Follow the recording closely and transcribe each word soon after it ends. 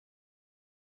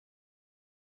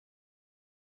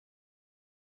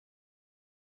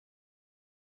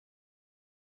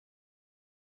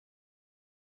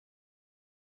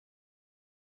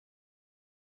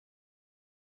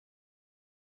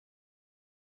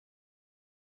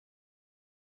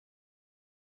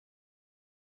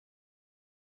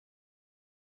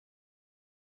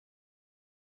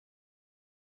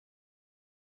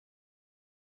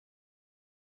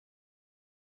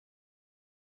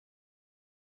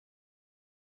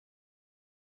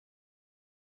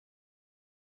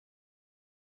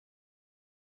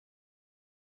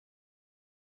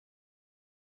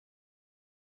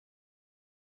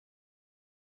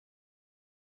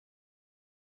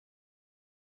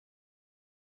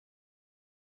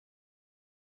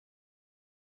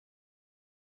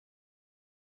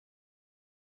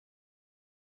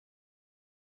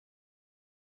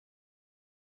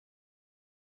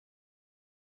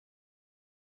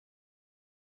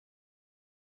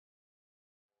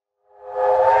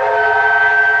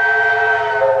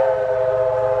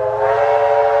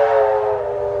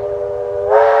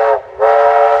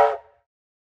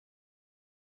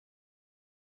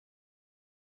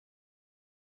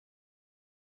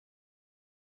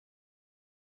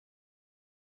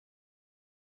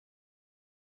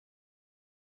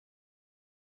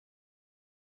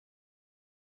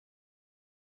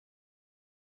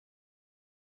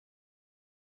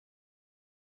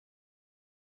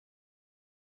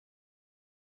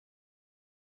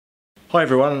Hi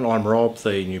everyone, I'm Rob,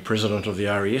 the new president of the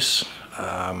RES.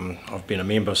 I've been a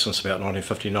member since about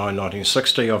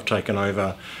 1959-1960. I've taken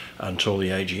over until the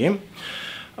AGM.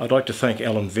 I'd like to thank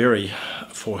Alan Very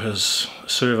for his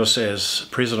service as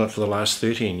president for the last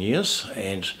 13 years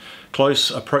and close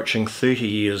approaching 30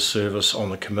 years service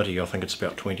on the committee. I think it's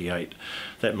about 28.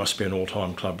 That must be an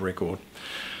all-time club record.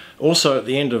 Also, at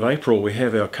the end of April, we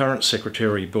have our current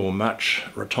secretary, Bill Much,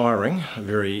 retiring.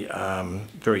 Very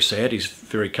sad. He's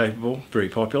very capable, very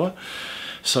popular.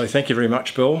 So thank you very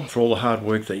much, Bill, for all the hard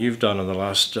work that you've done in the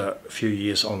last few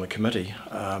years on the committee.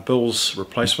 Bill's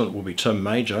replacement will be Tim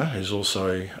Major, who's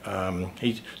also,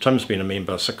 Tim's been a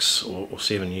member 6 or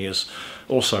 7 years,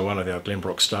 also one of our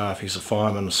Glenbrook staff. He's a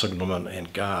fireman, signalman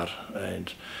and guard,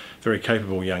 and very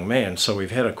capable young man. So we've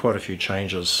had quite a few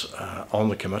changes on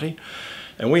the committee.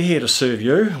 And we're here to serve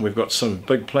you. We've got some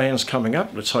big plans coming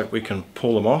up. Let's hope we can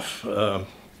pull them off.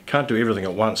 Can't do everything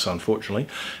at once, unfortunately.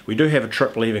 We do have a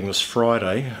trip leaving this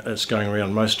Friday. It's going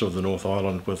around most of the North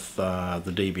Island with the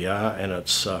DBR, and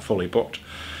it's fully booked.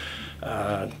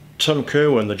 Tim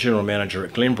Kerwin, the general manager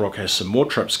at Glenbrook, has some more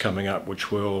trips coming up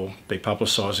which we'll be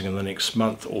publicising in the next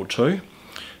month or two.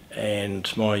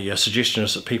 And my suggestion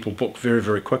is that people book very,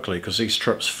 very quickly, because these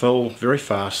trips fill very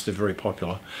fast. They're very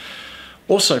popular.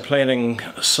 Also planning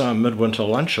some midwinter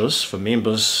lunches for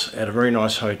members at a very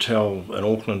nice hotel in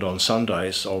Auckland on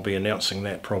Sundays. I'll be announcing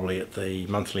that probably at the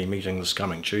monthly meeting this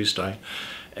coming Tuesday,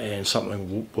 and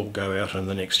something will go out in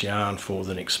the next yarn for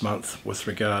the next month with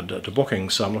regard to booking.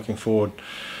 So I'm looking forward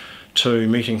to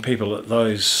meeting people at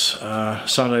those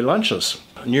Sunday lunches.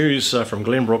 News from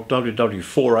Glenbrook,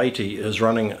 WW480 is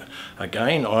running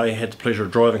again. I had the pleasure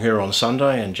of driving her on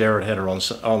Sunday, and Jared had her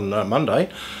on Monday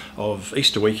of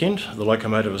Easter weekend. The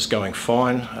locomotive is going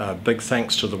fine. Big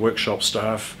thanks to the workshop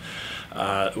staff.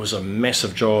 It was a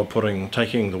massive job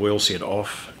taking the wheel set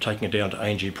off, taking it down to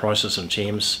A&G Prices in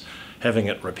Thames, having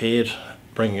it repaired,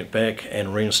 bringing it back and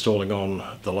reinstalling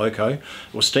on the loco. It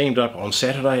was steamed up on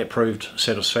Saturday. It proved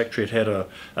satisfactory. It had a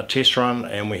test run,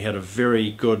 and we had a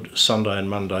very good Sunday and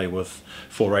Monday with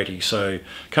 480. So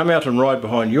come out and ride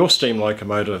behind your steam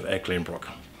locomotive at Glenbrook.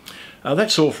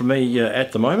 That's all from me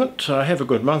at the moment. Have a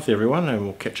good month everyone, and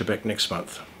we'll catch you back next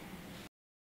month.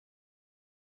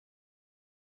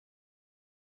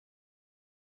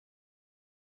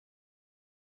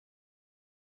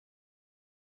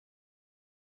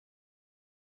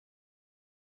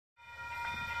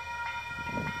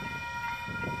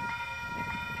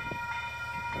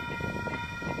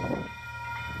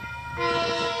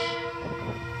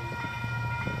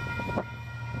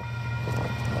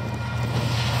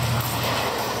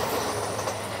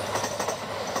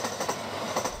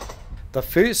 The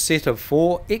first set of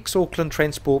 4 ex-Auckland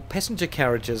Transport passenger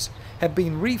carriages have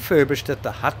been refurbished at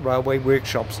the Hutt Railway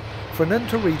workshops for an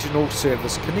interregional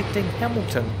service connecting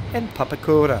Hamilton and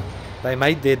Papakura. They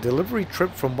made their delivery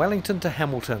trip from Wellington to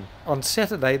Hamilton on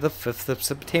Saturday the 5th of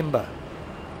September.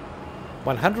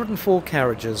 104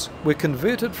 carriages were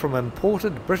converted from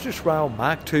imported British Rail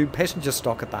Mark II passenger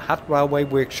stock at the Hutt Railway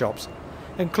workshops,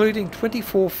 including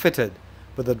 24 fitted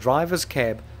with a driver's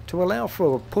cab to allow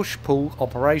for a push-pull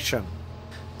operation.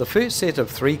 The first set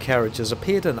of 3 carriages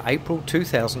appeared in April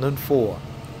 2004,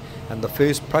 and the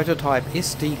first prototype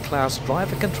SD class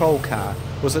driver control car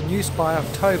was in use by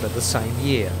October the same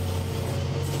year.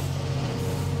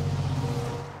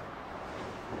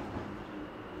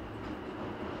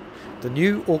 The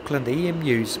new Auckland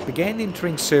EMUs began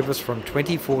entering service from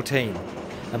 2014,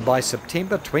 and by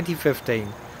September 2015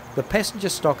 the passenger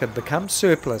stock had become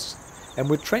surplus and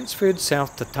were transferred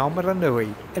south to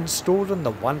Taumaranui and stored in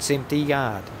the once empty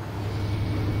yard.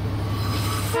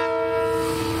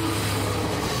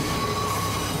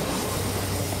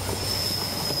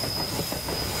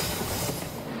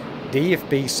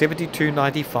 DFB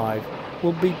 7295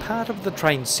 will be part of the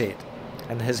train set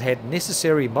and has had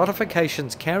necessary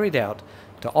modifications carried out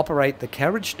to operate the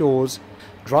carriage doors,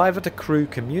 driver-to-crew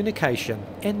communication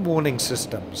and warning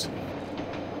systems.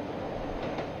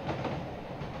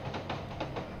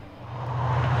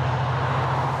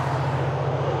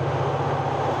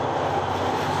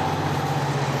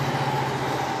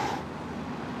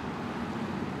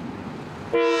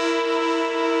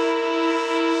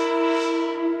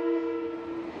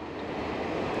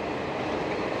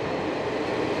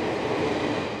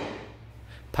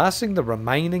 Passing the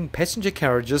remaining passenger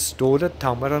carriages stored at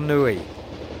Taumaranui.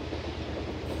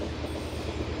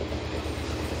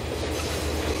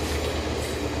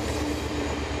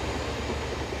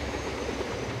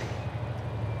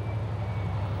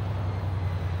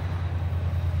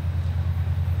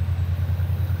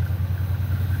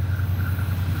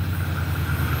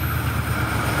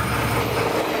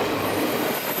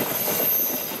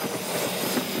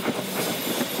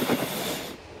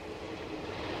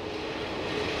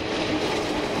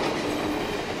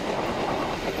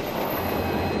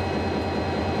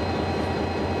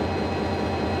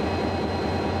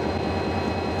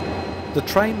 The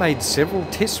train made several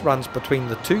test runs between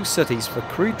the two cities for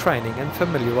crew training and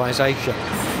familiarisation.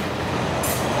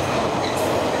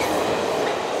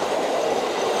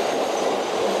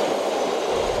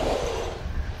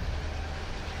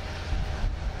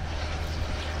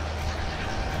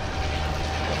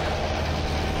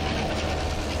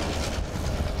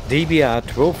 DBR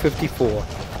 1254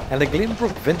 and a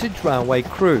Glenbrook Vintage Railway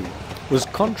crew was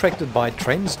contracted by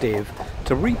Transdev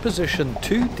to reposition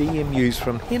two DMUs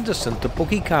from Henderson to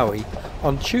Pukekohe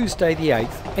on Tuesday the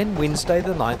 8th and Wednesday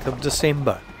the 9th of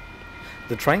December.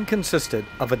 The train consisted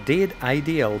of a dead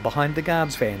ADL behind the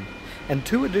guards van and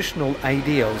two additional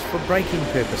ADLs for braking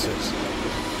purposes.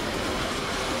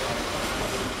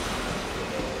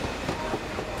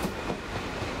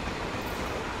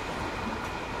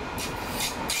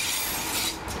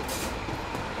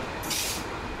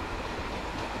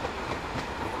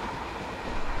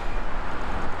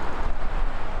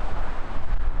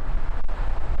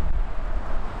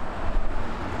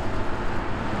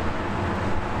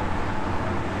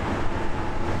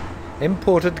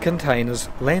 Imported containers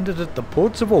landed at the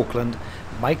ports of Auckland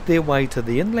make their way to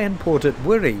the inland port at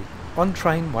Wiri on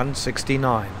train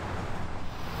 169.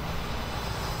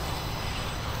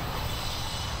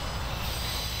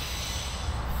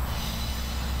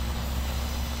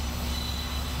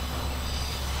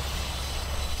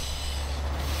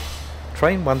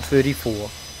 Train 134,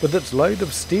 with its load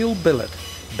of steel billet,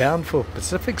 bound for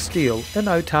Pacific Steel in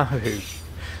Otahu.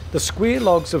 The square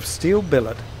logs of steel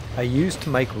billet are used to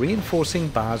make reinforcing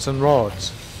bars and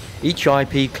rods. Each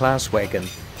IP class wagon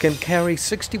can carry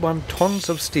 61 tonnes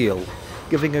of steel,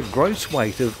 giving a gross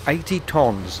weight of 80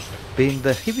 tonnes, being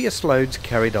the heaviest loads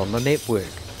carried on the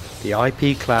network. The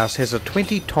IP class has a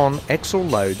 20-tonne axle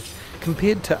load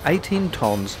compared to 18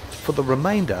 tonnes for the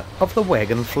remainder of the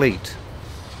wagon fleet.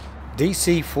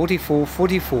 DC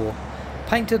 4444,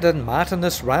 painted in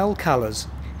Martinus rail colours,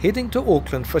 heading to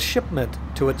Auckland for shipment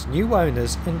to its new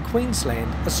owners in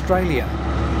Queensland, Australia.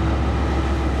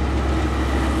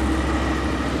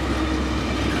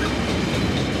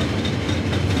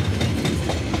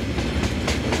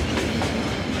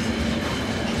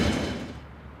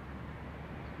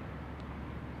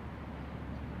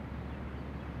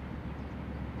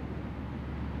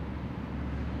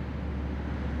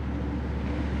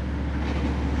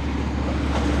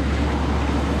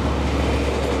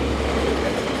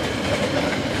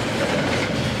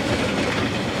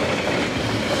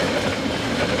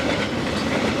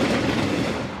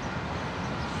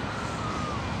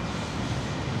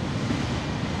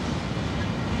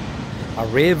 A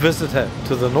rare visitor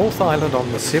to the North Island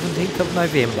on the 17th of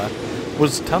November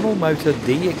was Tunnel Motor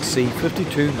DXC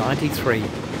 5293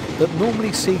 that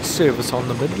normally sees service on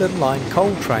the Midland Line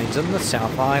coal trains in the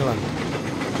South Island.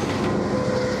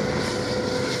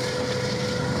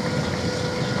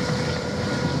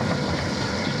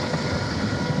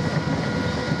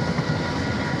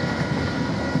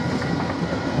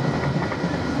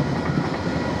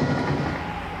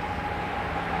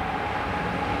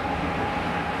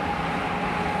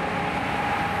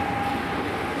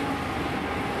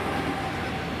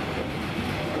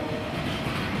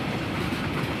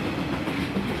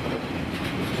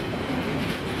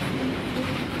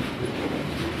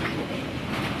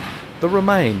 The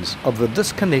remains of the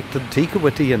disconnected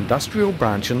Tikawiti industrial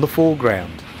branch in the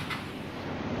foreground.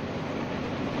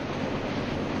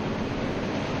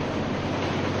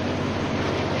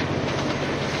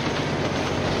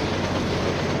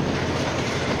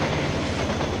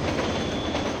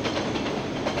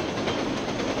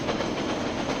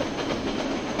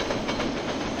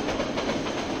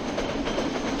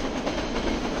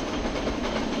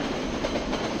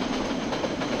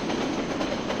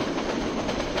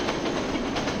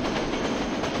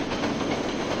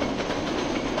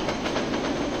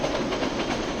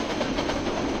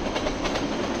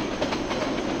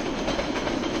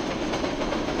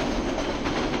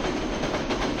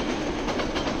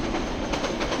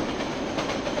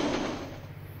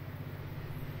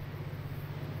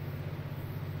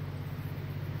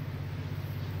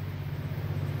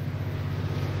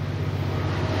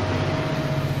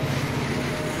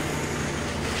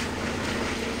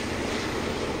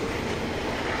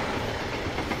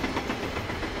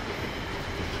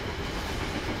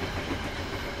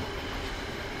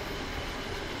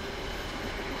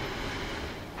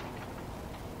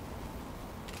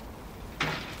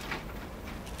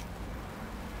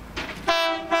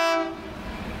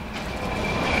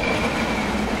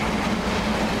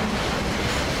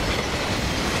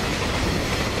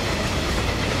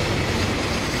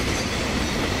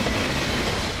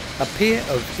 A pair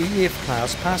of EF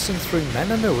class passing through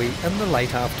Mananui in the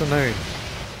late afternoon.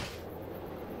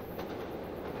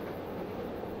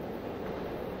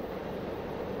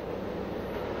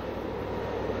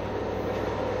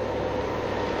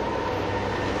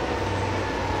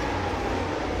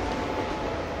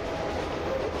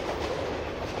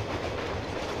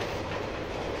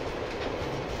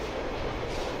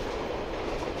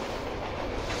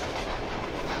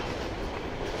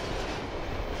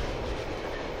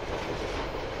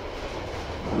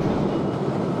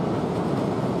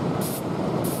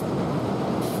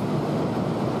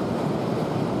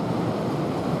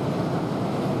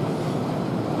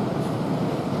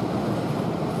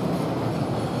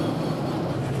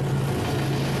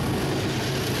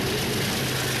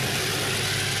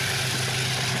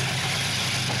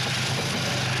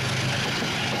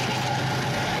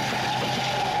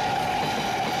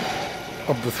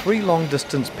 of the 3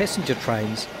 long-distance passenger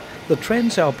trains, the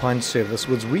Transalpine service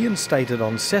was reinstated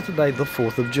on Saturday the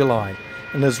 4th of July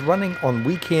and is running on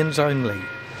weekends only.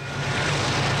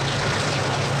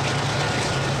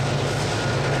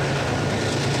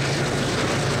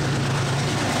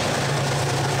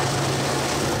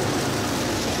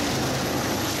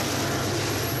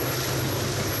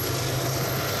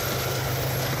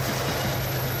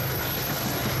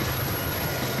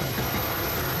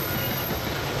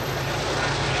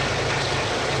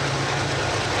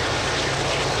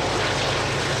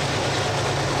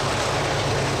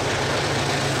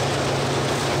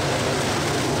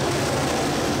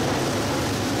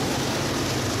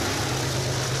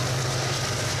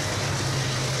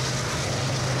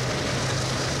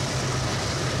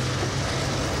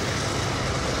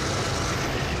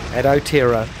 At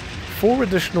Otira, 4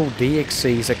 additional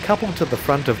DXCs are coupled to the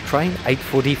front of train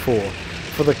 844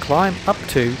 for the climb up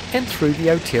to and through the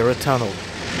Otira tunnel.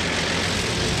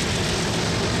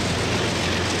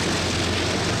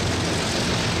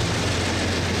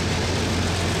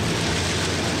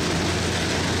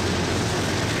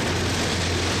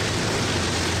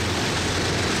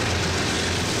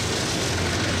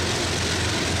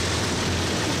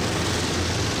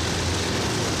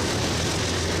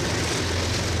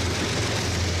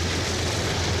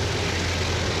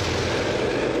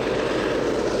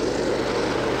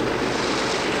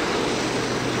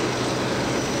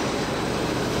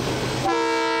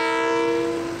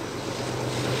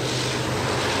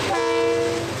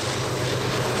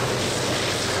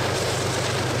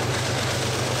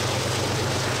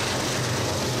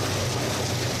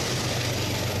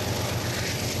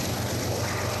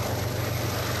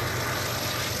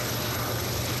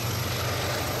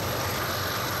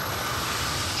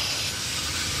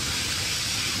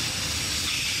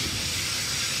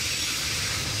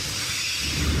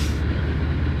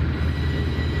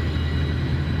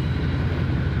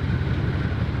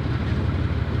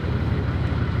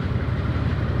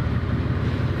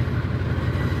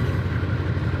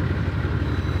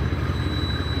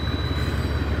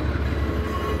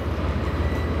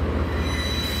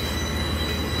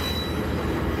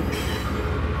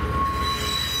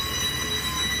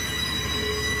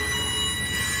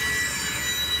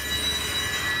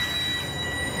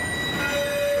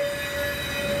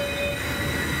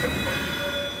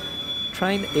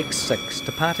 Train X6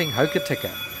 departing Hokitika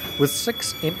with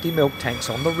 6 empty milk tanks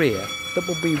on the rear that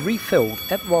will be refilled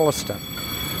at Wollaston.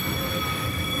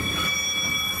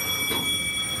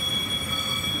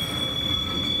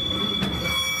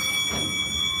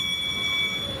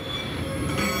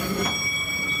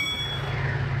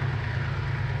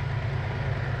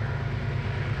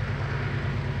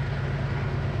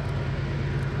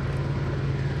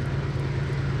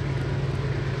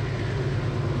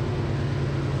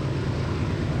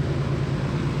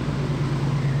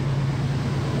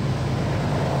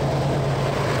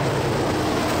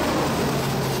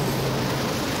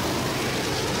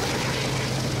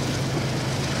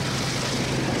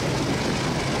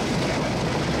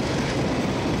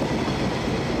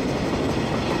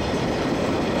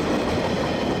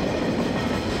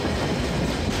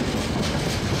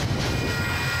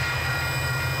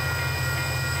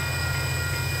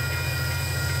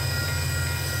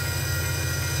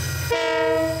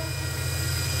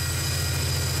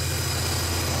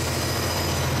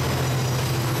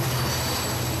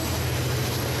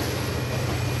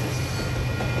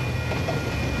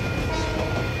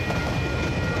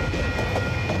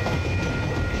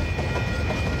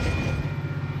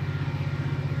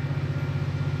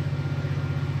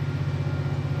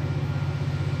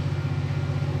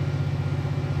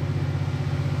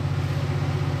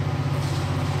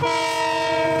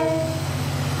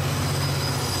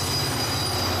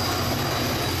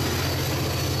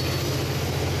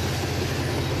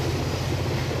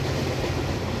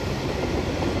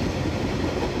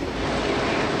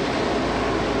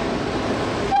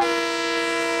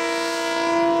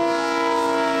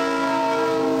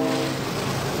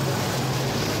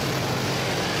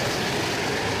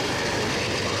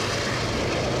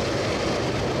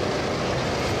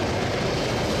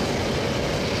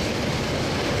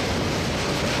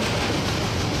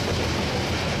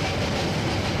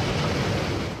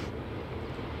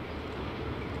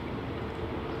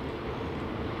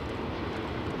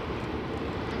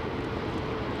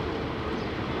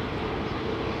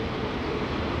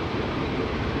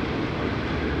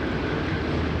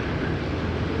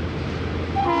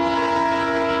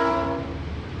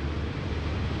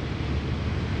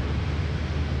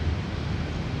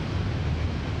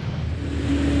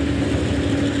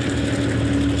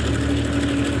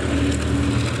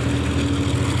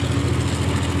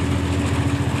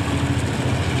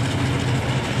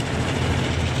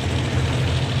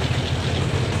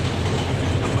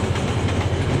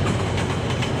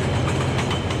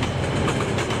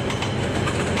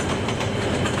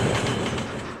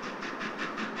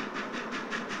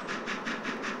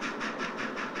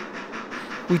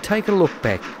 we take a look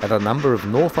back at a number of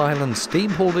North Island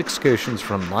steam-hauled excursions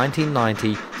from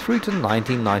 1990 through to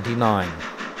 1999.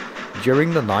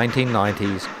 During the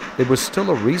 1990s, there was still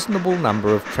a reasonable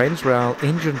number of Transrail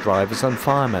engine drivers and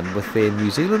firemen with their New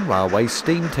Zealand Railways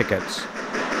steam tickets.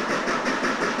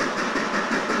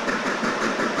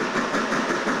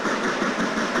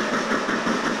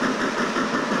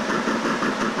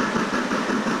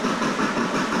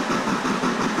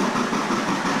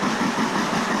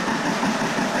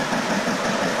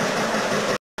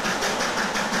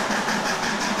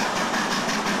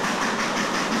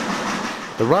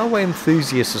 The Railway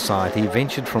Enthusiast Society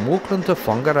ventured from Auckland to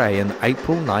Whangarei in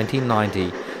April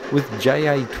 1990 with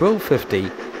JA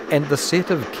 1250 and the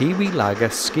set of Kiwi Lager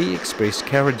Ski Express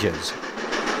carriages.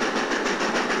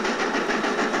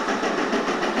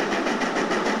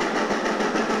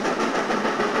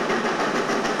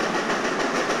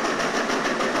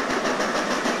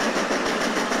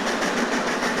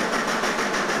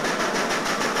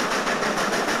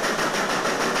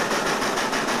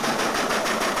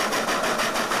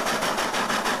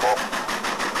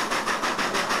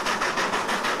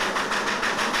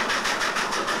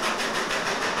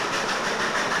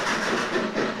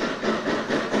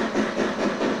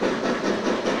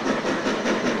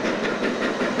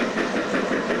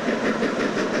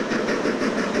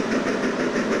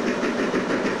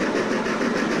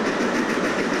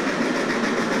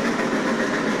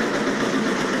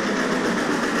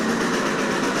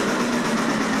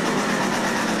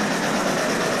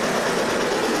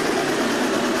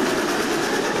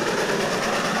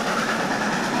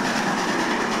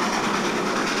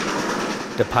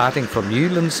 Departing from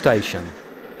Newland Station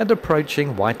and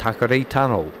approaching Waitakere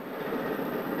Tunnel.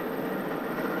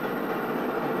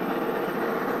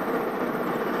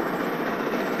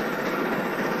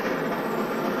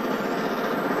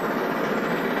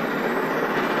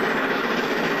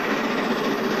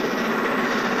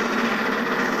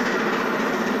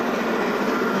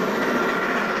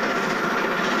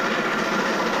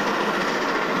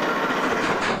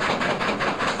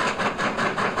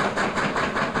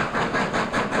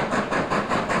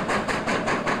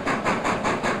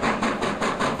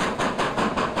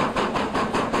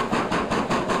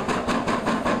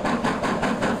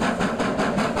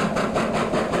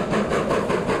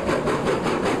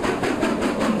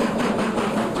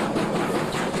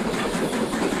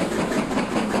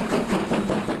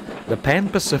 The Pan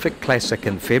Pacific Classic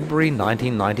in February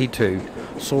 1992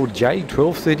 saw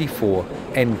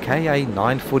J1234 and KA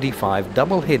 945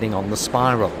 double heading on the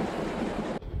spiral.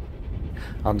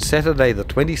 On Saturday the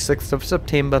 26th of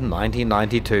September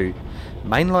 1992,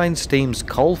 Mainline Steam's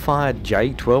coal-fired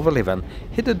J1211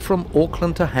 headed from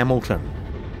Auckland to Hamilton.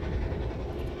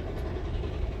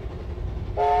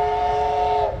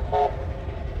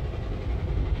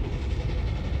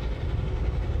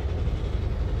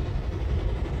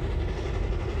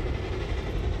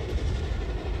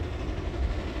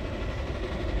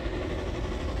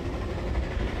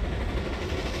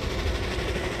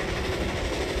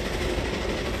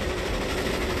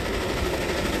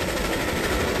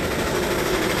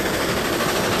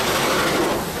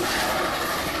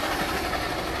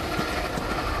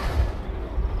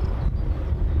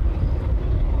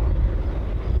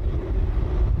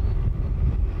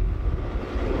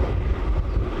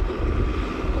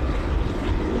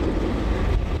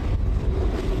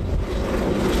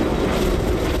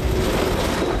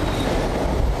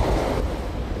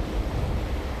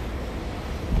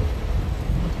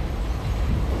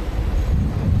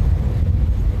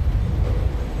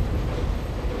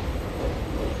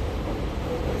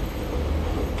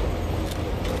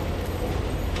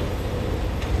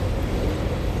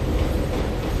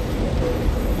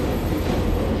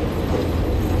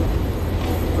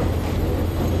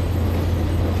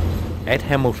 At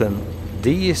Hamilton,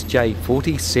 DSJ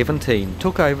 4017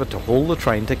 took over to haul the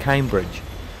train to Cambridge,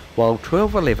 while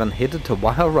 1211 headed to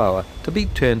Waharoa to be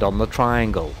turned on the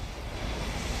triangle.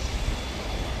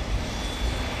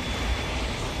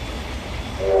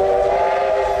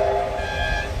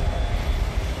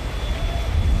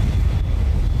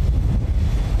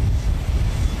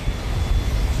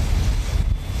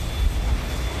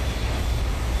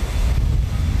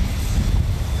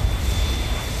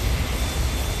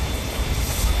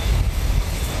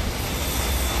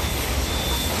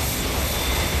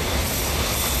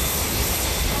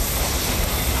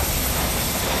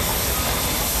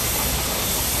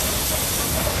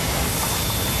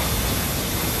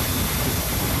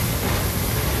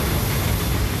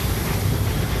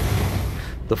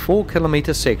 The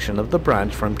 4-kilometre section of the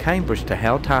branch from Cambridge to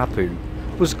Hautapu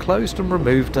was closed and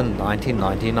removed in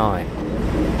 1999.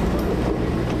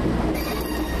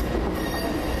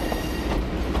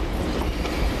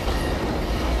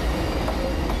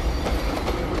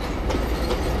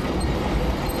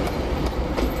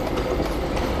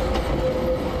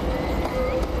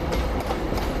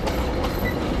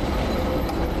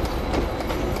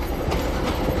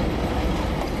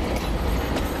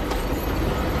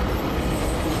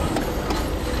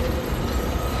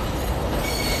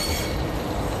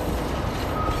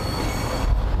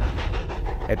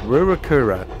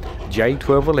 Ruakura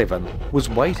J1211 was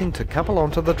waiting to couple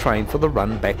onto the train for the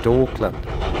run back to Auckland.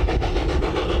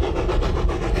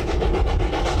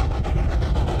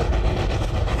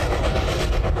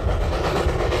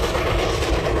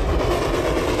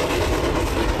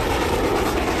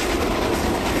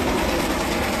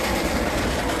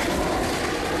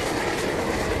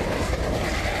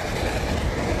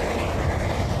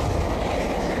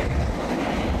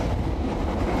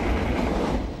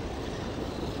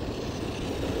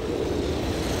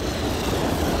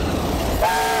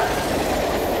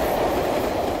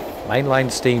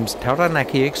 Mainline Steam's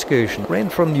Taranaki excursion ran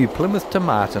from New Plymouth to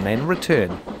Martin and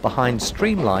return behind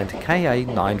streamlined KA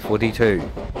 942.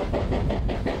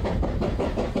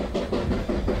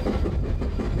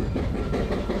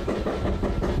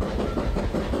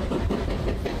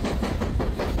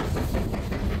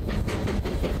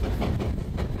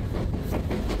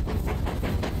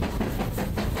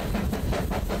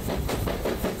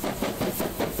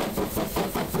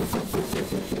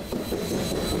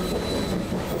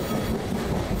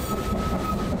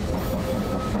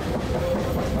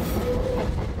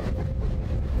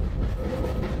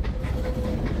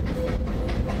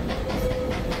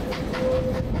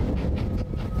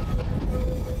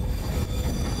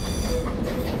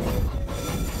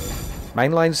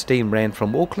 Mainline Steam ran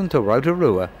from Auckland to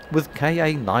Rotorua with KA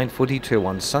 942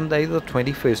 on Sunday the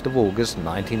 21st of August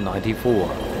 1994.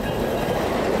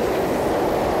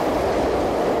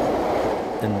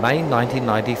 In May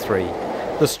 1993,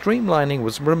 the streamlining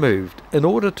was removed in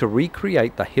order to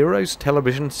recreate the Heroes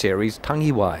television series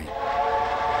Tangiwai.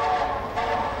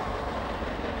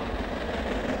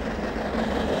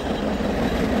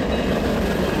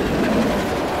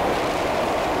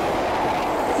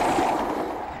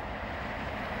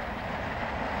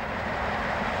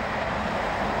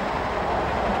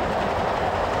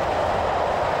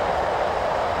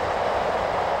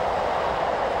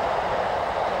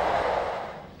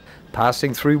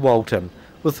 Passing through Walton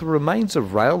with the remains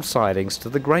of rail sidings to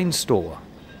the grain store.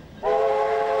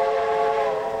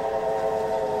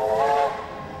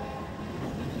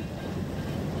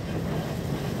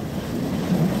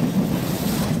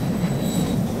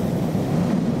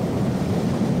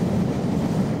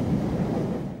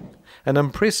 An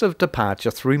impressive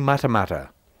departure through Matamata.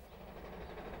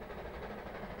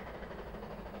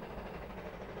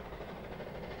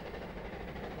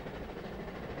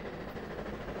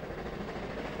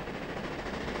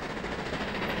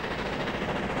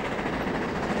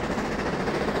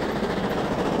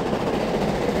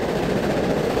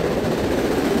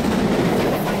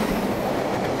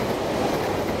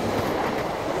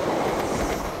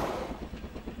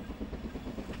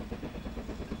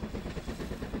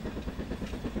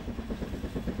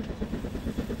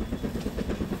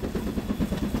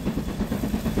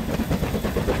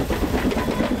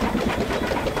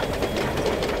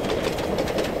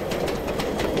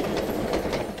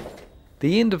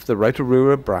 The end of the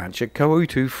Rotorua branch at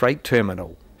Kautu Freight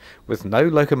Terminal. With no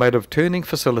locomotive turning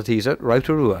facilities at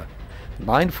Rotorua,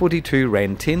 942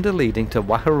 ran tender leading to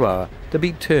Waharoa to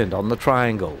be turned on the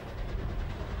triangle.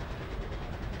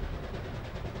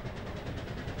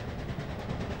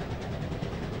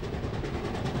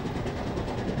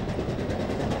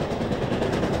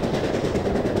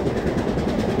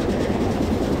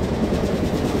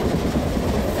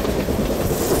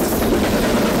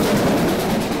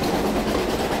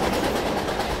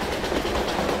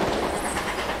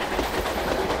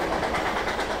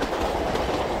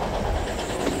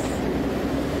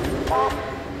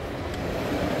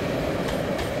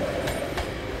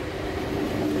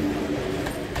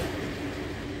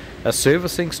 A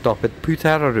servicing stop at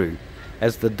Putararu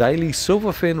as the daily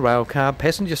Silverfern railcar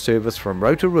passenger service from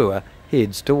Rotorua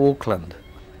heads to Auckland.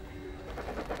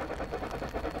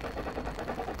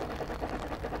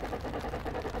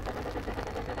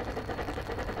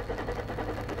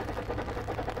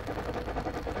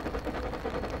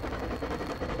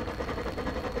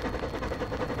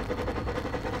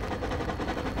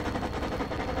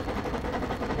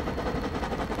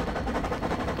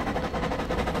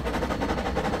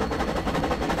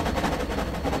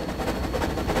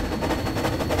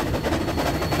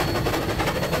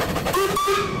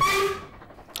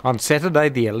 On Saturday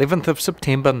the 11th of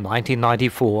September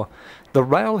 1994, the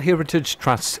Rail Heritage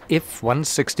Trust's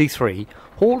F163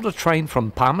 hauled a train from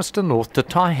Palmerston North to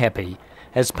Taihape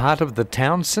as part of the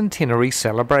town's centenary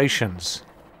celebrations.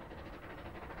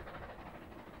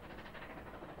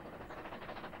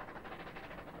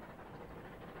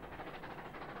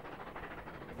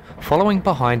 Following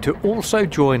behind to also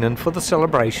join in for the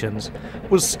celebrations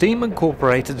was Steam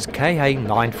Incorporated's KA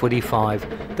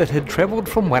 945 that had travelled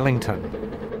from Wellington.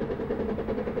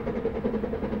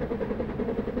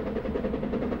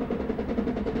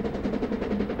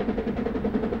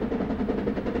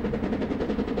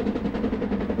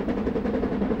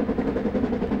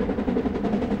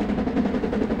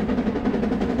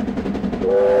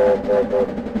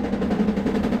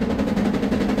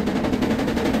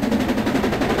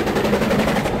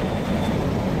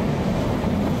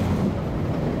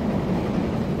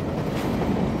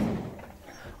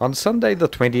 On Sunday the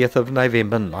 20th of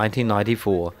November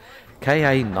 1994, KA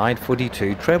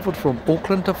 942 travelled from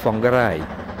Auckland to Whangarei.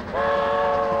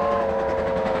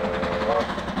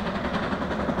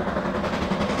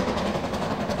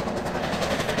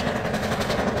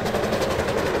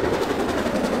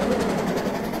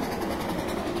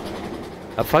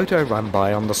 A photo run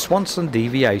by on the Swanson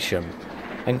deviation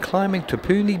and climbing to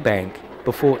Pooney Bank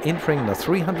before entering the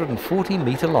 340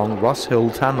 metre long Ross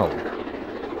Hill Tunnel.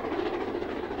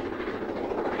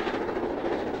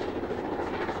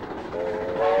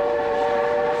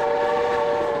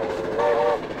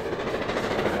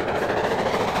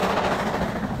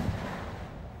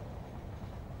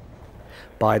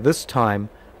 By this time,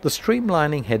 the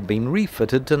streamlining had been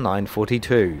refitted to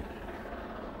 942.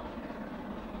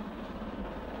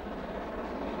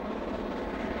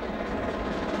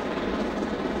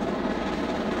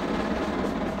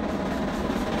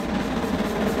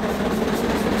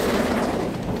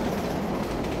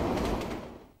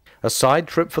 A side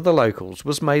trip for the locals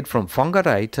was made from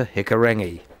Whangarei to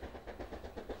Hikurangi.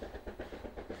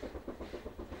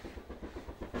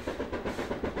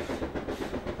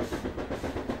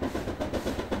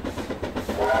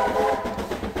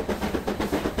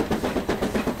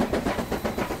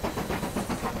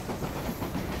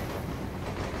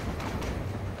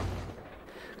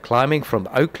 Climbing from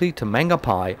Oakley to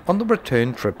Mangapai on the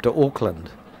return trip to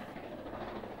Auckland.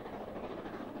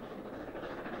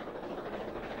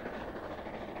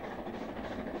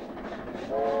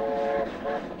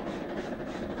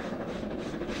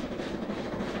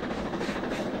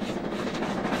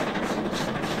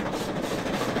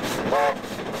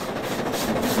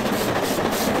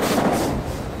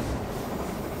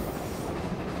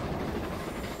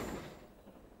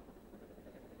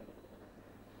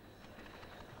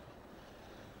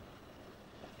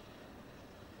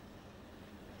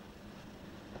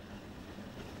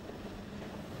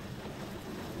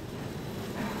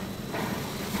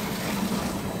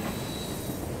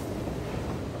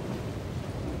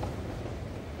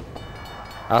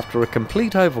 After a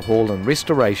complete overhaul and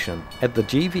restoration at the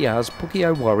GVR's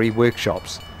Pukeowari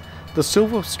workshops, the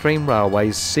Silverstream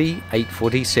Railway's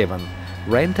C847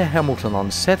 ran to Hamilton on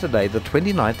Saturday the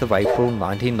 29th of April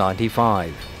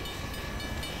 1995.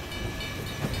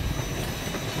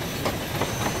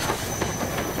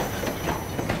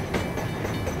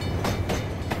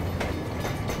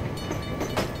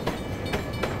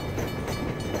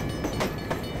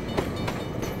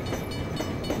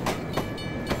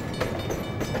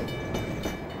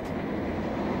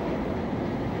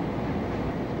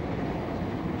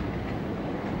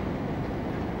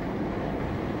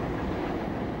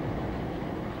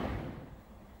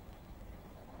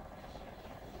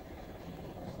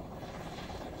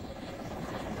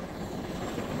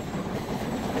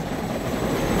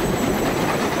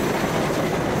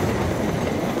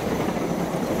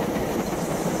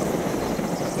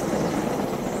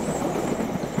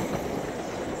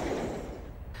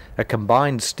 A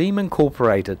combined Steam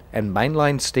Incorporated and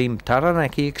Mainline Steam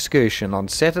Taranaki excursion on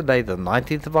Saturday the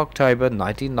 19th of October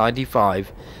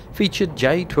 1995 featured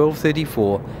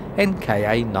J1234 and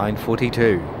KA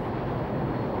 942.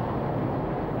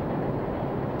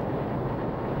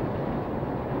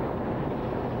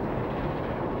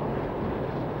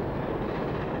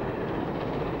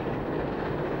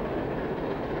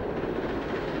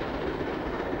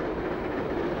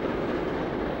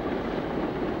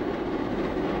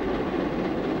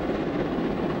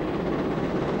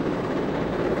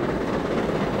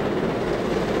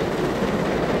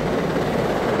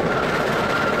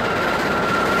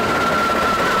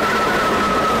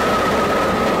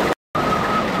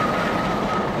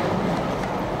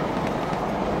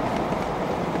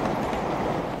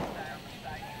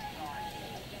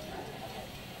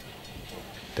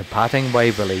 Departing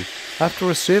Waverley after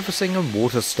a servicing and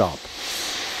water stop.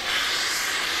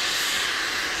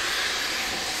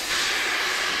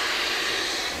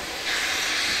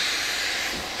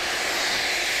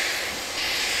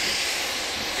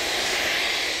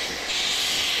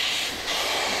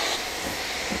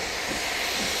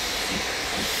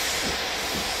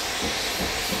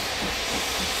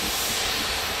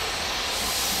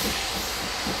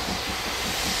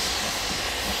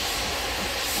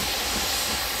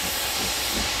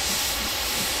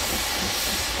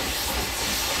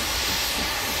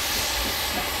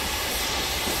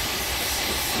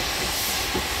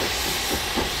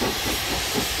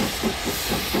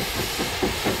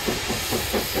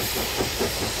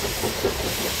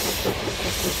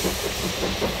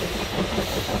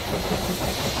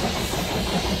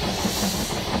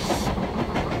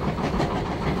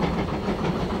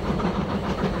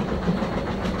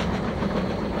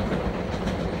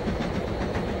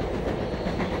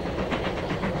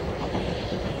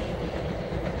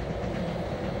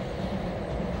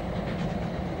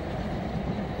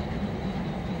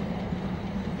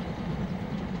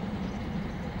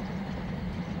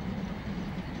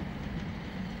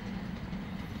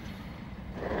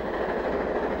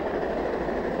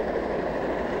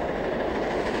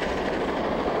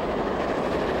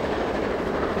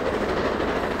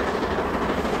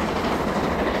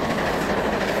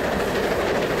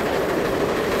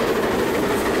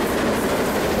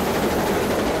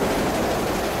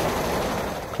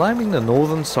 Climbing the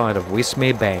northern side of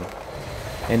Westmere Bank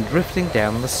and drifting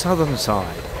down the southern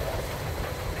side.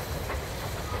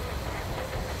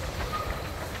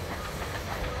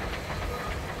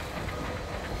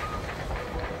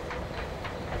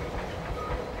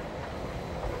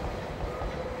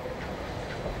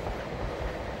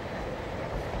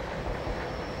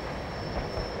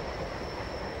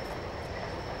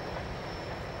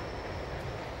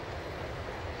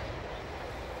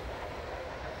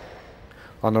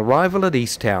 On arrival at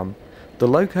Easttown, the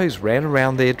locos ran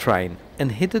around their train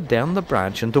and headed down the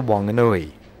branch into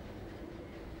Wanganui.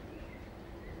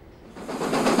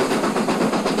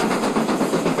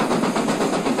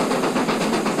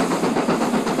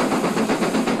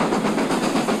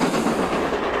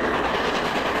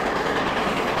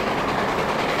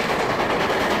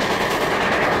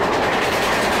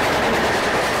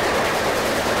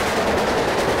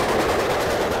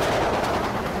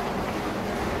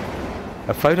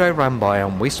 A photo run by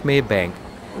on Westmere Bank,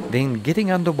 then getting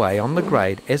underway on the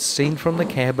grade as seen from the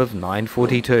cab of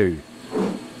 942.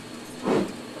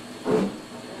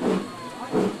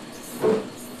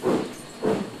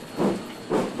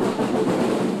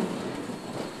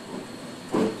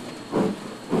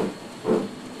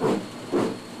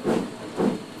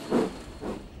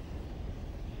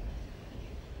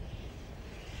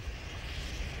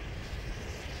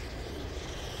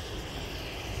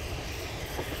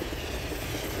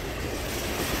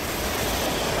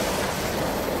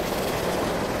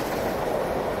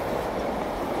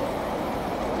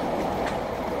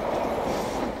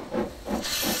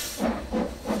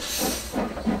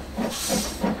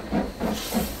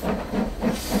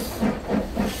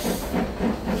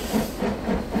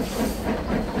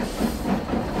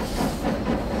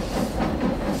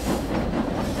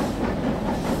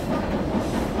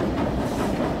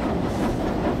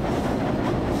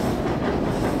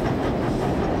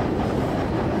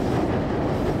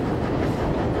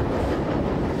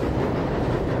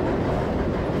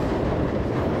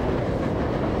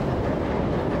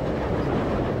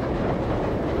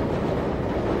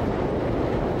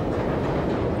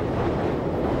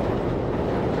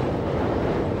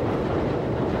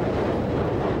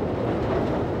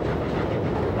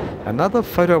 Another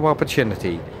photo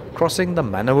opportunity crossing the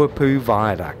Manawatu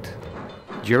Viaduct.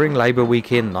 During Labour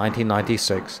Weekend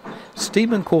 1996,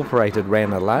 Steam Incorporated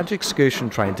ran a large excursion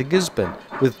train to Gisborne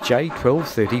with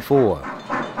J1234.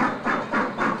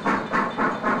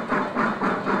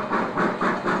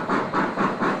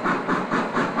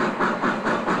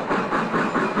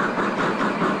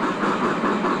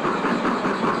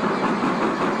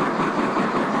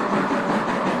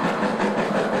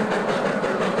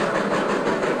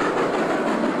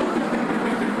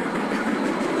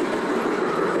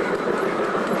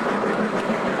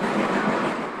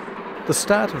 The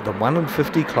start of the 1 in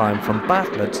 50 climb from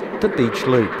Bartlett to Beach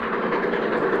Loop.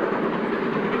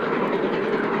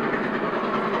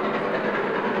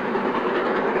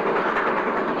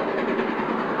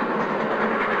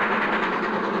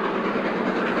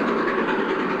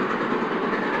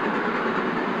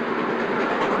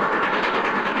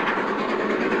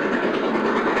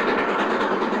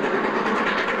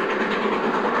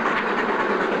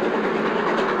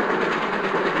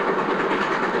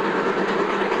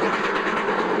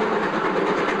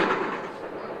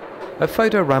 A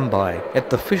photo run by at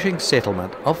the fishing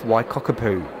settlement of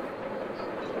Waikokapu.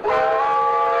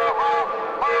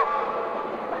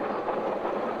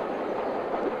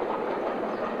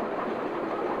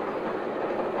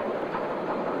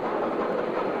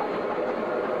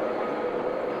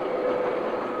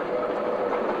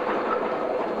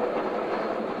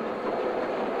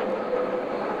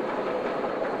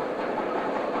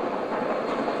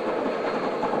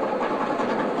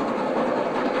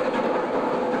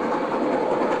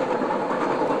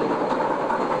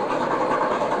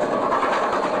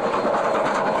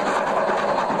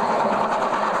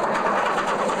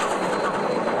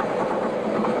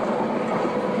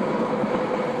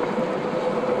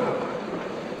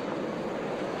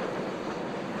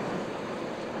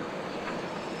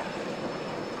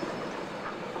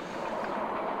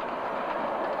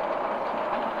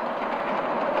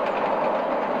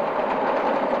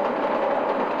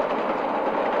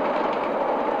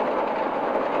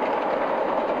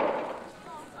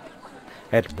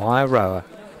 At Wairoa,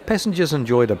 passengers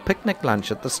enjoyed a picnic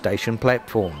lunch at the station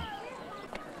platform.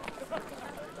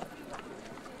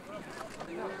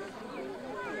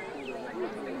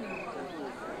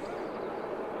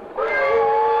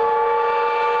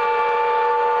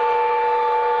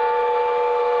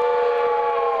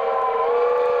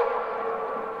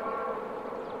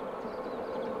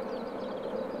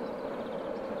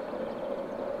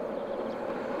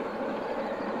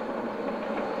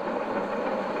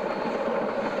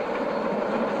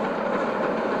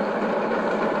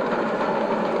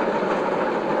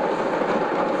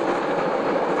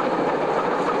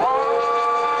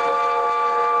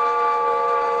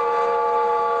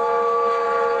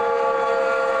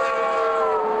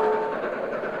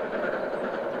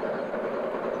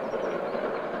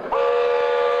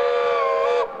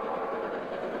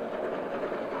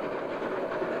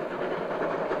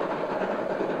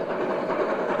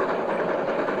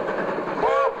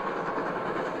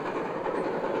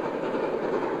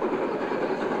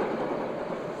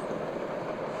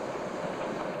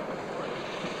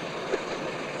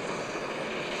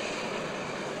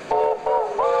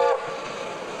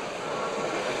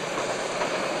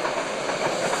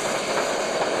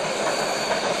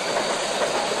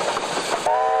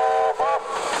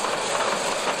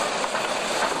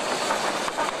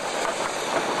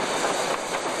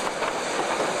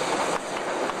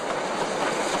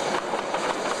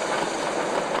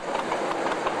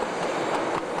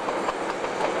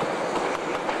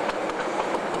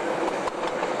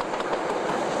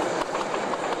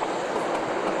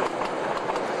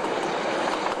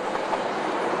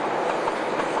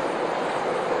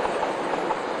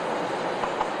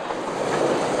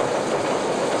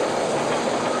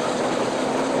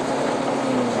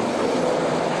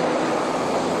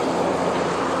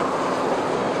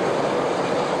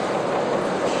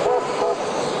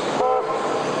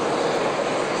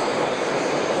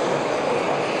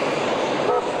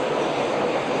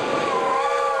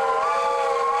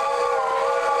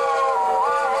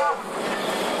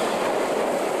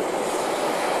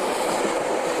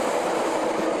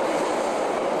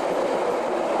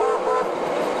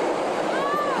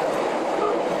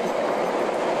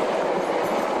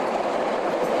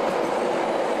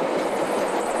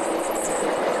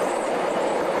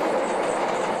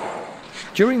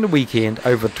 During the weekend,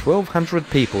 over 1,200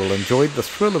 people enjoyed the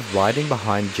thrill of riding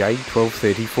behind Jade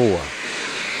 1234.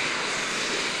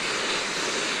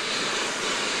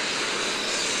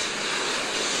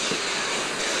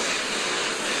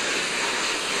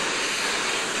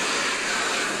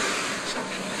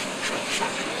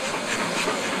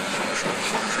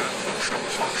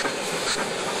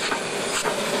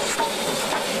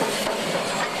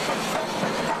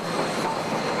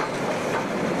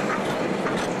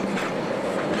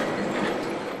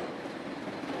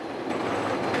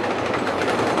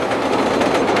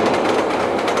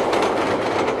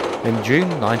 In June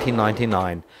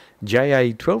 1999,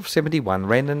 JA 1271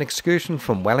 ran an excursion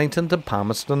from Wellington to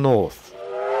Palmerston North.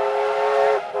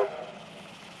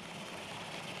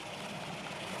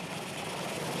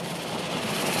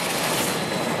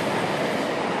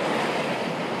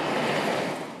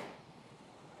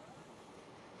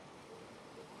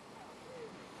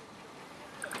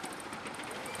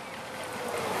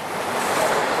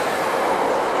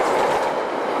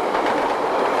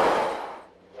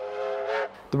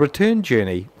 The return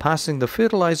journey passing the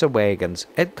fertiliser wagons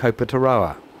at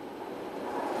Koputaroa.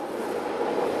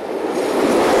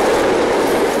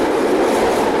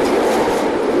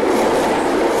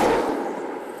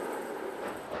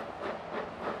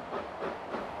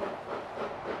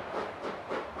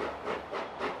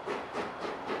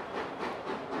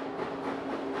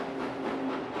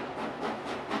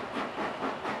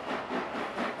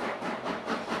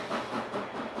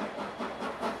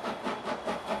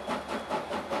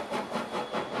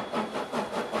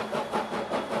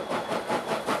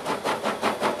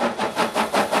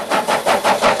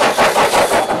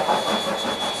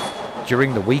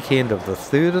 During the weekend of the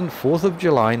 3rd and 4th of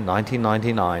July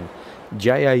 1999,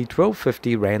 JA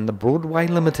 1250 ran the Broadway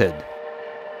Limited.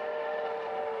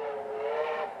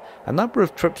 A number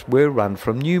of trips were run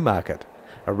from Newmarket,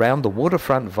 around the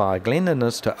waterfront via Glen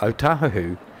Innes to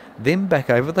Otahuhu, then back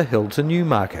over the hill to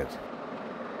Newmarket.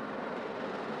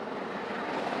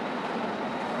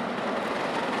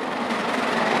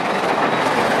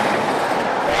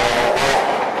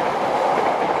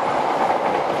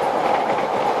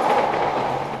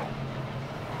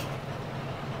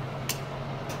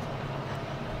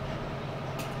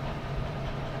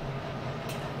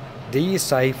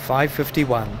 DSA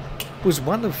 551 was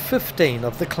one of 15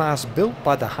 of the class built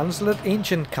by the Hunslet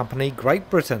Engine Company, Great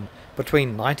Britain, between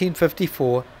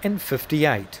 1954 and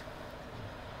 58.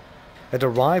 It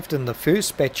arrived in the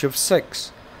first batch of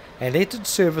 6 and entered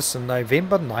service in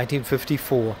November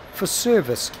 1954 for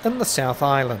service in the South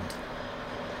Island.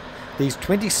 These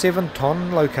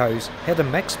 27-tonne locos had a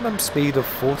maximum speed of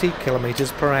 40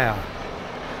 km per hour.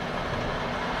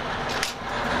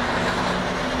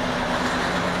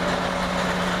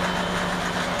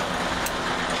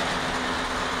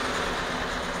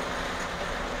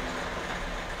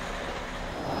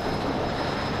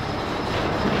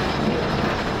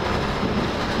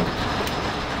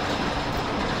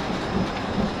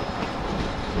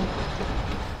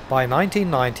 By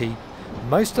 1990,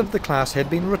 most of the class had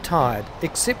been retired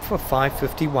except for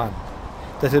 551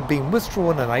 that had been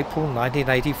withdrawn in April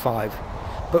 1985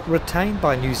 but retained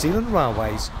by New Zealand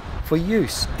Railways for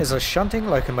use as a shunting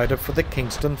locomotive for the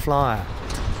Kingston Flyer.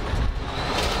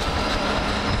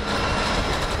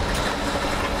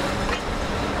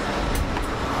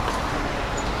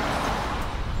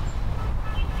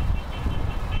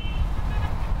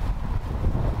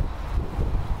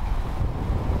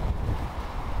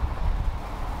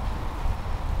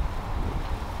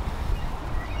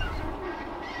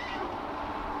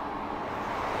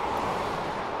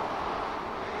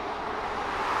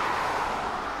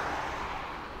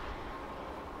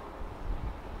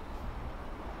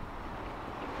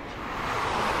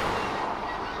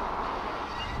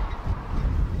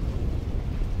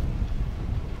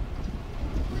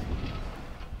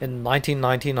 In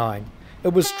 1999,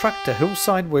 it was trucked to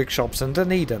Hillside Workshops in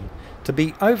Dunedin to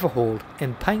be overhauled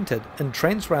and painted in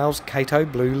Transrail's Cato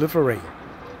Blue livery.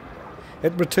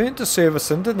 It returned to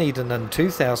service in Dunedin in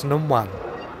 2001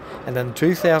 and in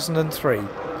 2003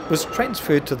 was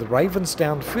transferred to the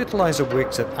Ravensdown Fertiliser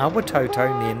Works at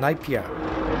Awatoto near Napier.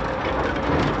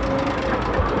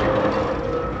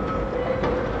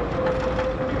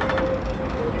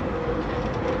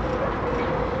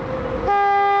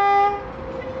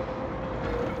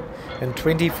 In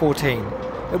 2014,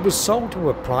 it was sold to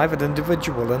a private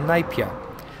individual in Napier,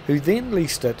 who then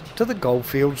leased it to the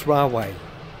Goldfields Railway.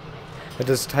 It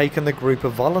has taken a group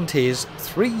of volunteers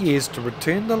 3 years to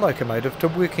return the locomotive to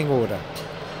working order.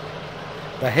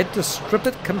 They had to strip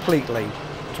it completely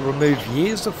to remove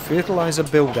years of fertiliser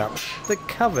build-up that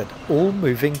covered all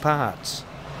moving parts.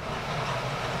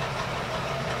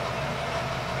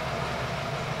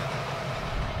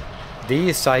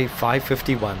 The SA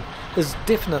 551 is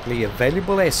definitely a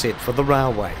valuable asset for the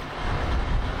railway.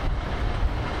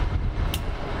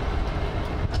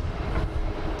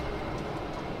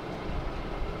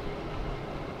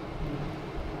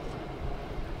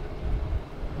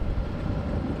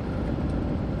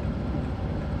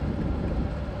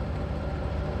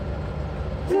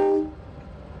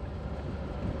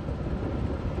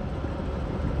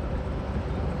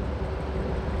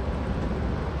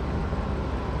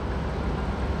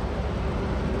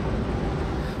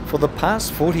 For the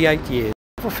past 48 years,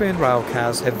 Silver Fern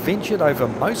railcars have ventured over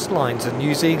most lines in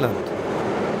New Zealand.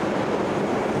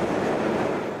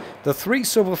 The 3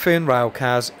 Silver Fern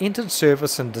railcars entered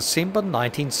service in December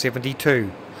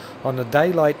 1972 on a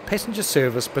daylight passenger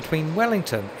service between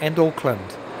Wellington and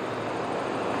Auckland.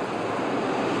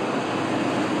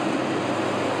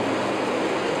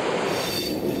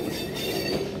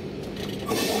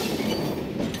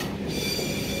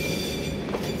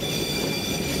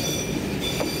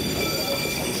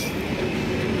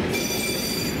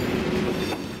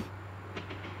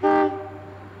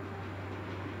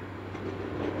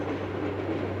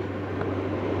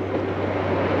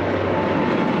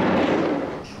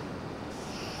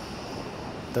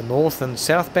 The north and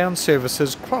southbound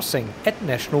services crossing at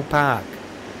National Park.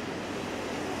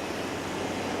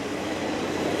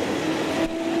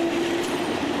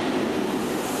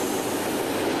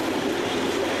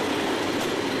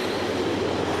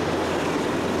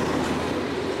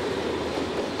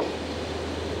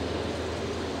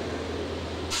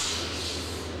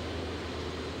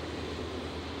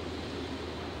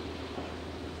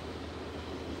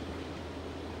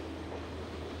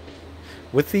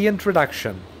 With the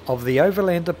introduction of the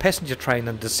Overlander passenger train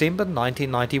in December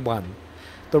 1991,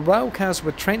 the railcars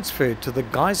were transferred to the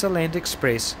Geyserland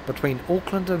Express between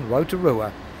Auckland and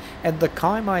Rotorua and the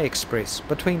Kaimai Express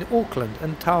between Auckland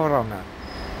and Tauranga.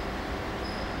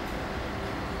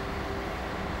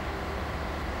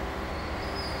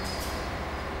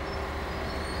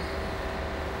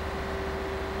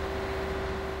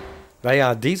 They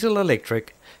are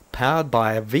diesel-electric, powered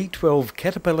by a V12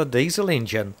 Caterpillar diesel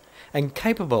engine and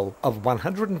capable of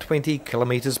 120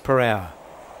 km per hour.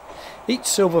 Each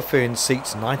Silver Fern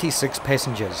seats 96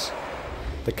 passengers.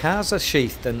 The cars are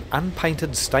sheathed in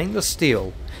unpainted stainless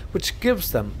steel which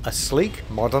gives them a sleek,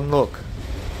 modern look.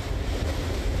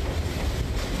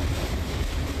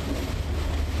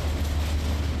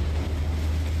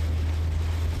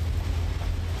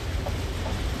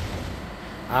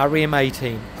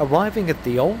 REM18 arriving at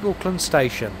the Old Auckland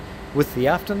station with the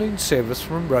afternoon service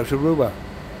from Rotorua.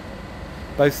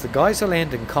 Both the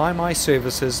Geyserland and Kaimai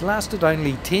services lasted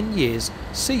only 10 years,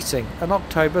 ceasing in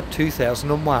October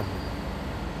 2001.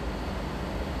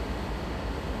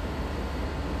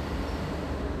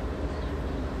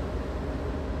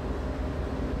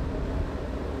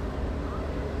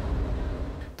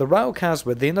 The railcars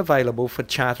were then available for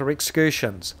charter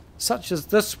excursions, such as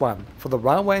this one for the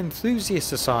Railway Enthusiast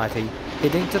Society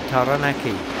heading to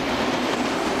Taranaki.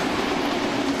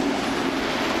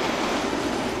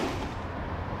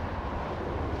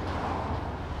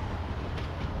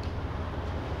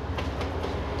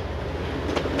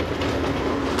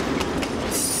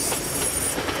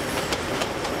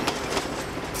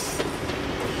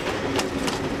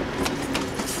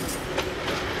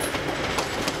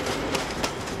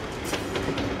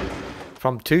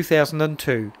 From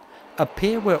 2002, a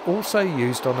pair were also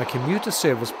used on a commuter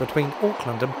service between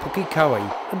Auckland and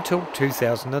Pukekohe until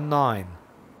 2009.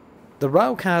 The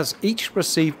railcars each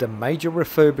received a major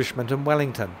refurbishment in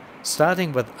Wellington,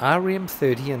 starting with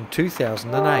REM30 in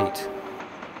 2008.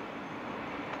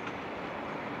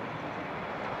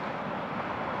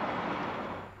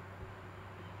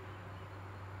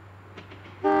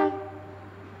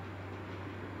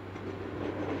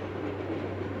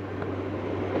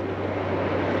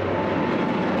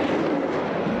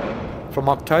 From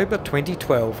October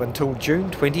 2012 until June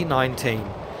 2019,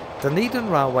 Dunedin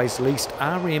Railways leased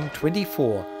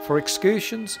REM24 for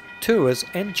excursions, tours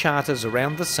and charters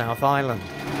around the South Island.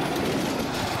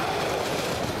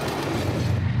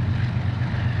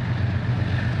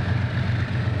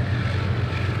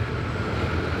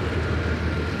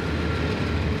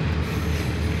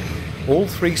 All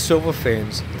three Silver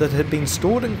Ferns that had been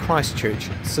stored in Christchurch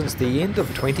since the end of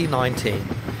 2019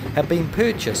 have been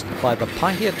purchased by the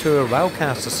Pahiatua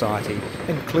Railcar Society,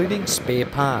 including spare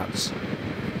parts.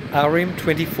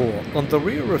 REM24 on the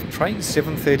rear of Train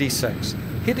 736,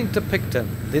 heading to Picton,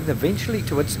 then eventually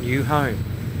to its new home.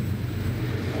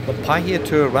 The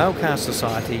Pahiatua Railcar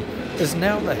Society is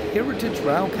now the heritage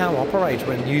railcar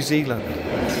operator in New Zealand.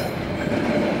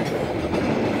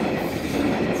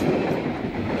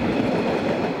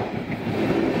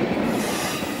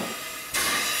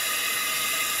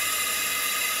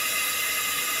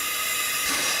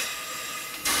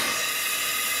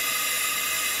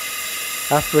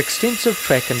 After extensive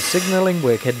track and signalling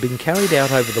work had been carried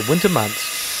out over the winter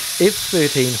months,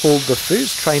 F13 hauled the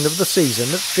first train of the season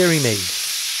at Ferrymead.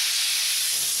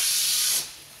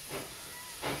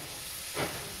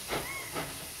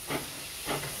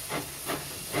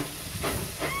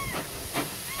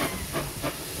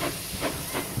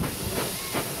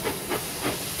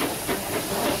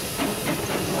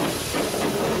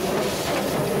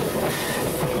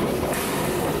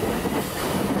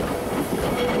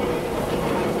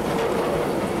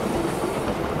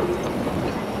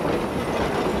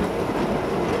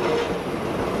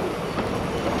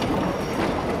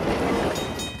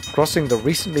 Crossing the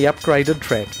recently upgraded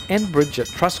track and bridge at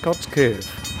Truscott's Curve.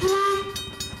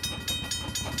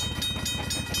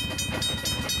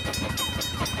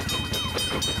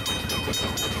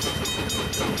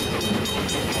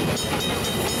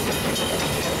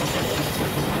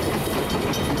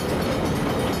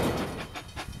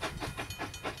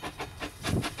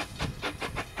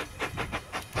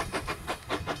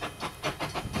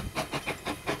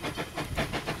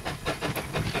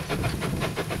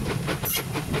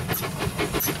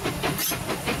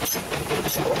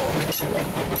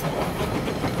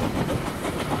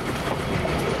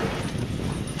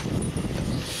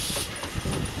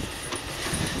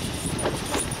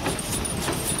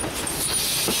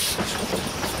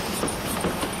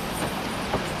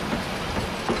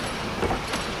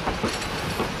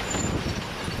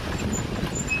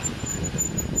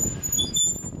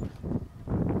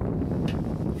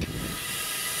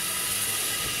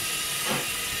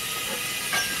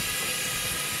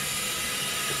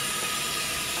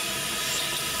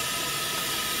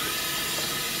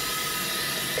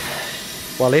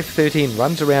 While F13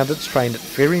 runs around its train at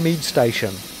Ferrymead Station,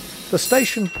 the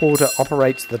station porter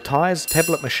operates the tyres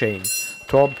tablet machine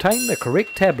to obtain the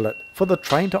correct tablet for the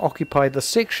train to occupy the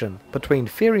section between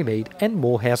Ferrymead and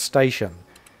Moorhouse Station.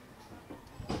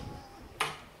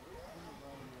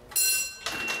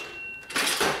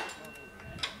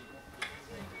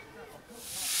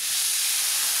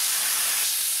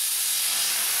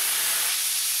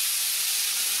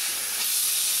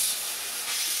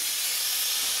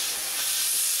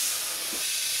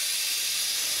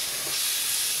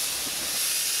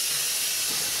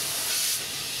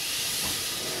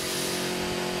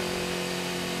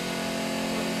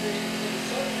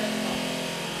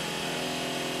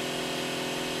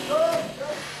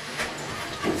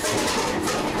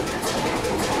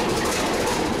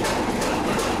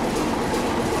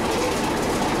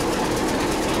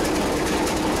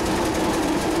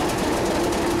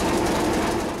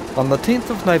 On the 10th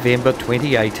of November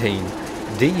 2018,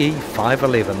 DE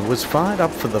 511 was fired up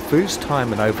for the first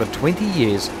time in over 20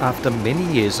 years after many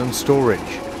years in storage.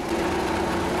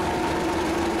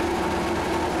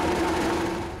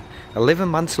 11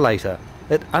 months later,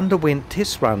 it underwent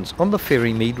test runs on the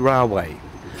Ferrymead Railway.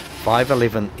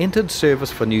 511 entered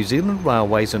service for New Zealand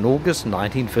Railways in August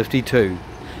 1952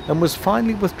 and was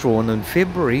finally withdrawn in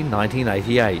February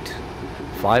 1988.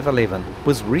 511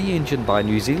 was re-engined by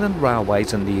New Zealand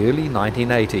Railways in the early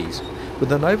 1980s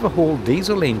with an overhauled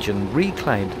diesel engine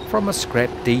reclaimed from a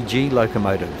scrap DG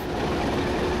locomotive.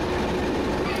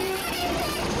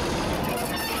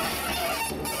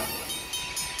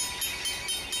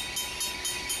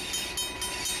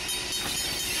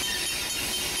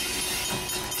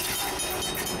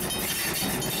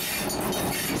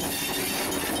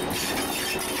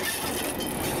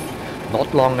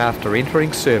 Not long after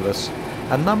entering service,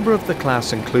 a number of the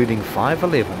class, including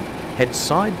 511, had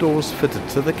side doors fitted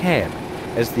to the cab,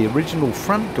 as the original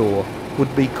front door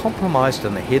would be compromised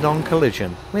in a head-on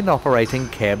collision when operating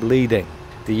cab leading.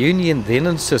 The union then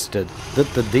insisted that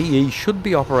the DE should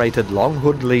be operated long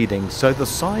hood leading, so the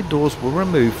side doors were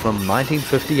removed from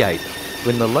 1958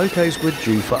 when the locos were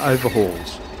due for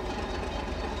overhauls.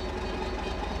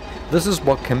 This is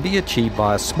what can be achieved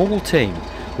by a small team,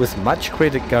 with much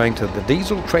credit going to the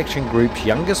Diesel Traction Group's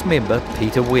youngest member,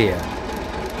 Peter Ware.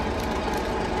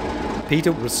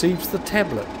 Peter receives the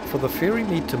tablet for the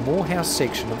Ferrymead to Moorhouse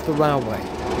section of the railway.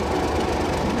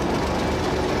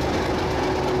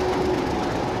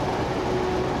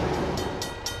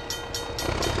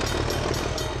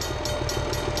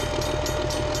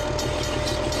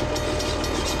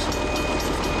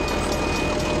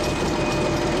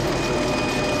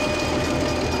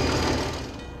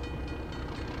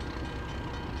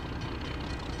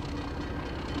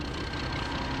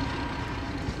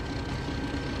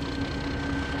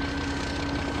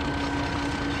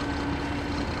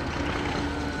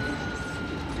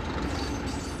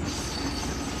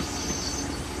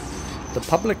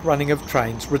 The public running of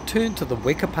trains returned to the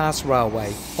Weka Pass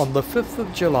Railway on the 5th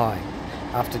of July,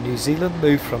 after New Zealand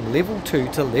moved from Level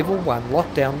 2 to Level 1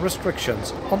 lockdown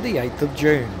restrictions on the 8th of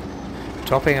June,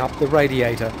 topping up the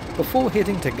radiator before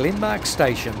heading to Glenmark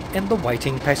Station and the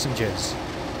waiting passengers.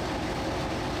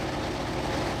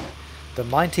 The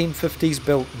 1950s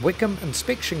built Wickham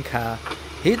inspection car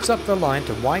heads up the line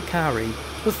to Waikari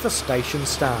with the station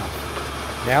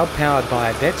staff. Now powered by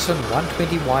a Datsun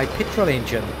 120Y petrol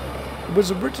engine, it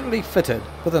was originally fitted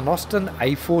with an Austin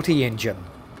A40 engine.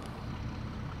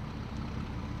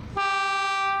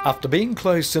 After being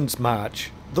closed since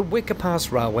March, the Weka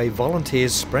Pass Railway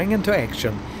volunteers sprang into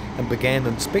action and began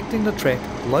inspecting the track,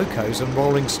 locos and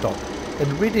rolling stock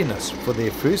in readiness for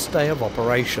their first day of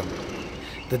operation.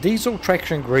 The Diesel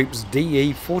Traction Group's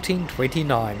DE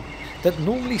 1429 that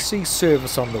normally sees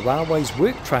service on the railway's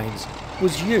work trains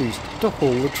was used to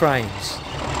haul the trains.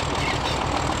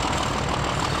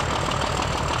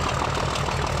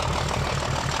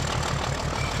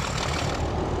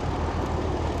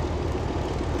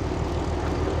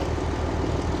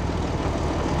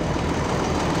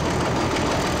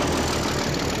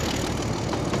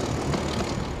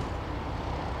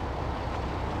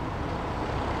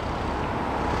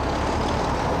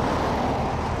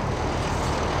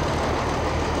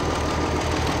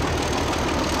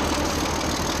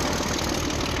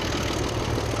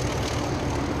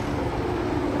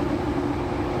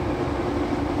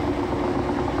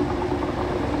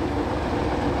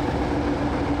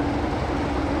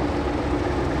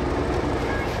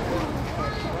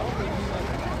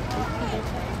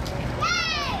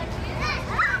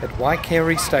 At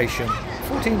Waikari Station,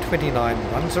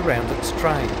 1429 runs around its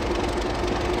train.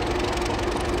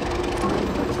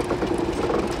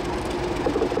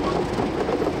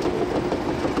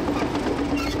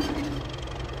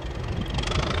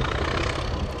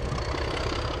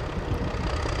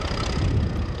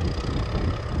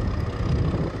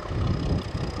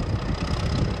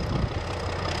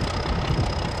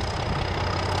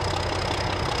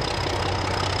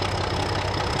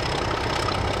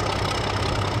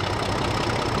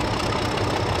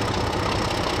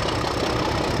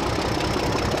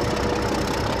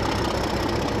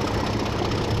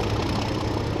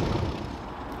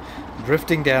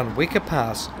 Drifting down Weka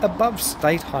Pass above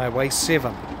State Highway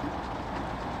 7.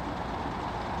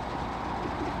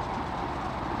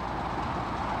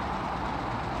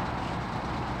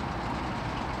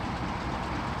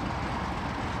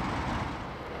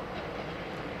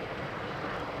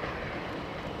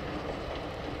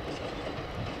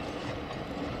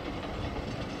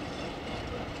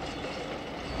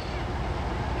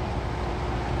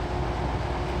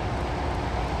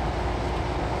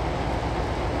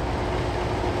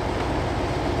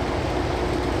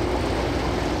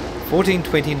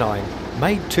 1429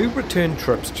 made 2 return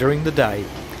trips during the day,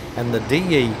 and the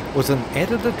DE was an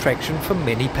added attraction for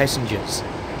many passengers.